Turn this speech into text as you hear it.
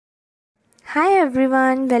Hi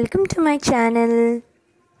everyone, welcome to my channel.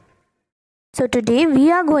 So today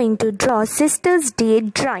we are going to draw Sister's Day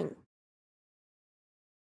drawing.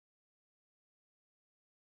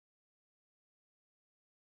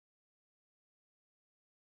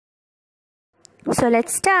 So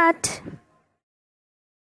let's start.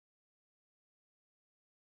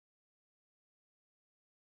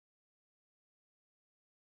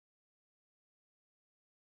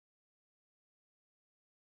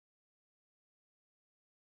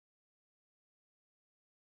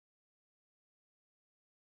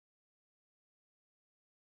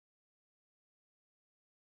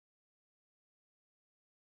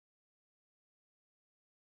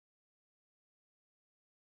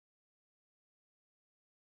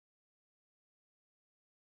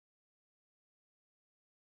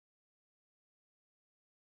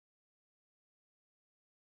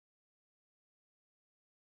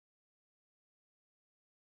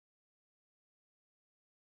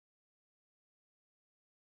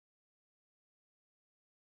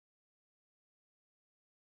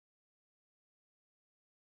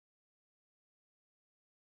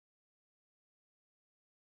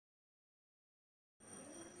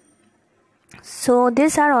 So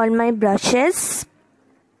these are all my brushes.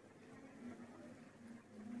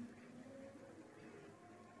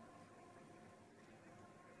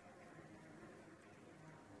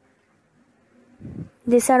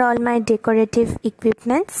 These are all my decorative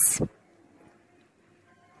equipments.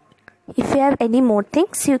 If you have any more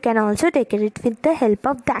things, you can also decorate with the help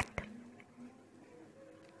of that.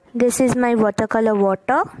 This is my watercolor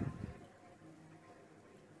water.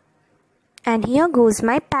 And here goes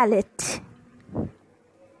my palette.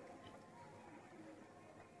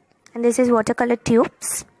 And this is watercolor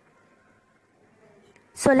tubes.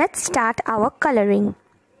 So let's start our coloring.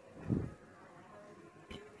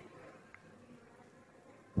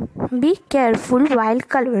 Be careful while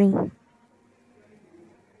coloring.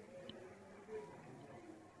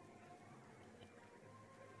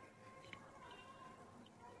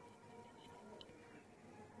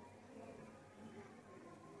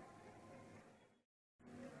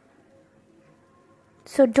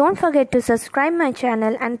 So don't forget to subscribe my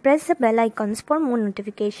channel and press the bell icons for more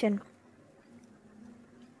notification.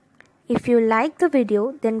 If you like the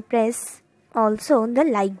video, then press also the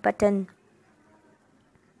like button.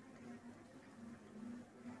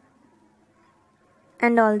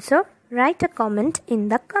 And also write a comment in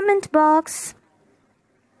the comment box.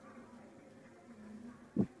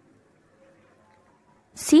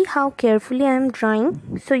 See how carefully I am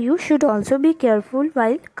drawing. So you should also be careful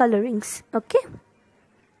while colorings. Okay.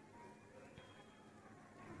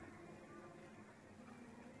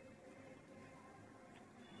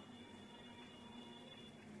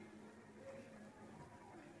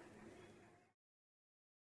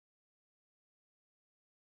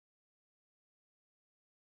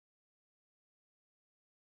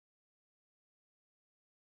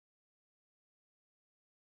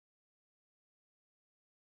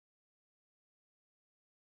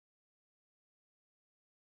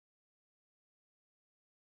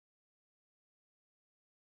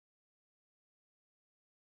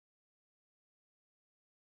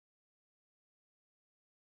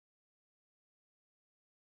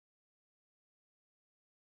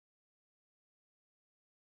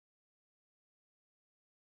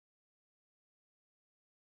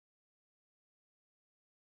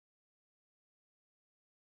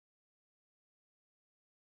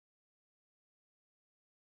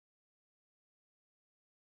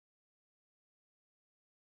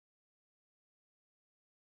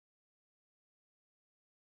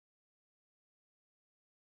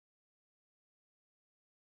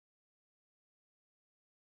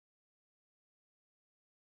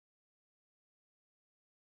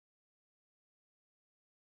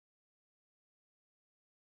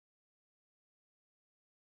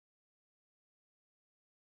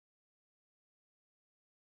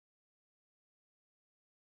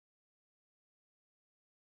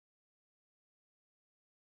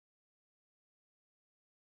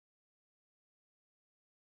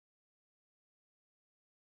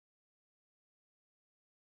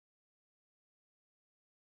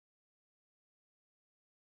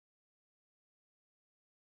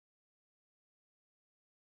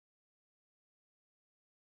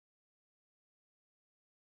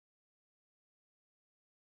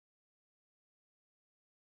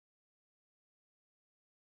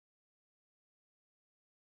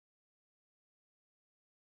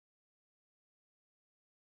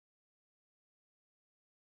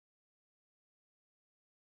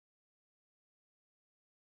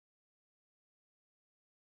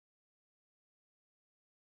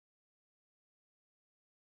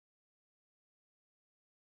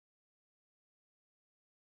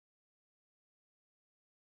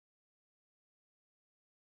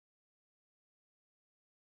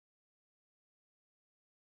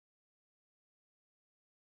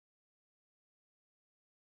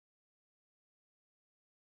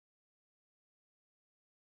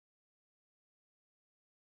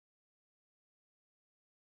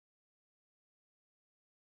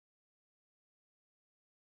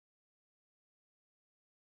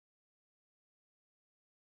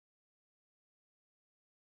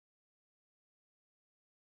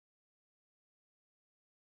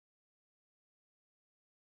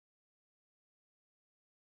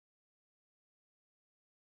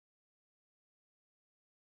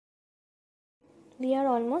 We are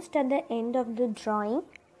almost at the end of the drawing.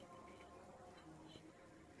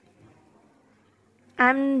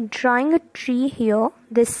 I'm drawing a tree here,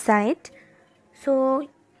 this side. So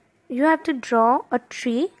you have to draw a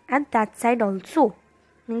tree at that side also.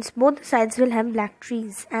 Means both sides will have black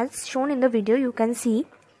trees. As shown in the video, you can see.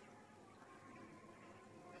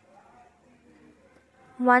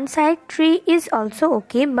 One side tree is also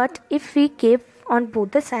okay, but if we keep on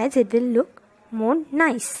both the sides, it will look more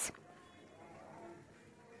nice.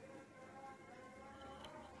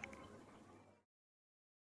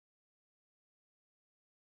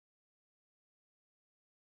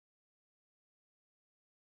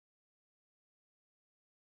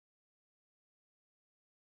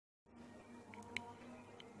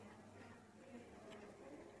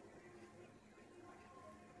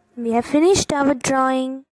 We have finished our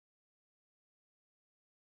drawing.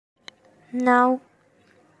 Now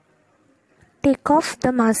take off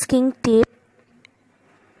the masking tape.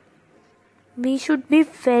 We should be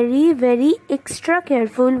very extra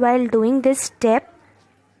careful while doing this step.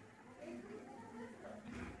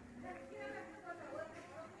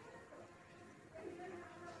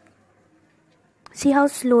 See how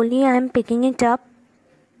slowly I am picking it up.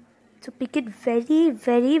 So pick it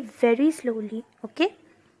very slowly, okay?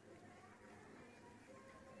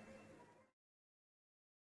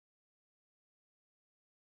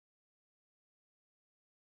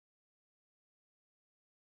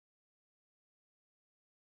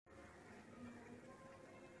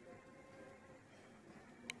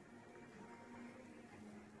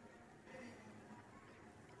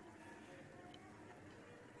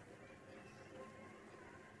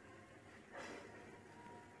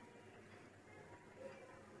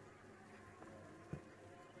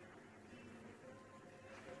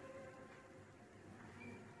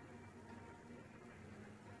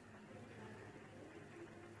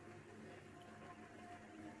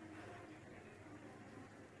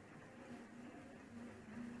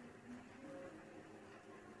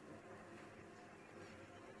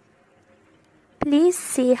 Please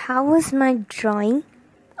say how was my drawing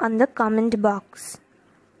on the comment box.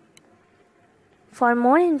 For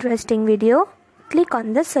more interesting video, click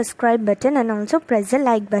on the subscribe button and also press the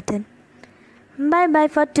like button. Bye bye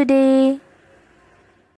for today.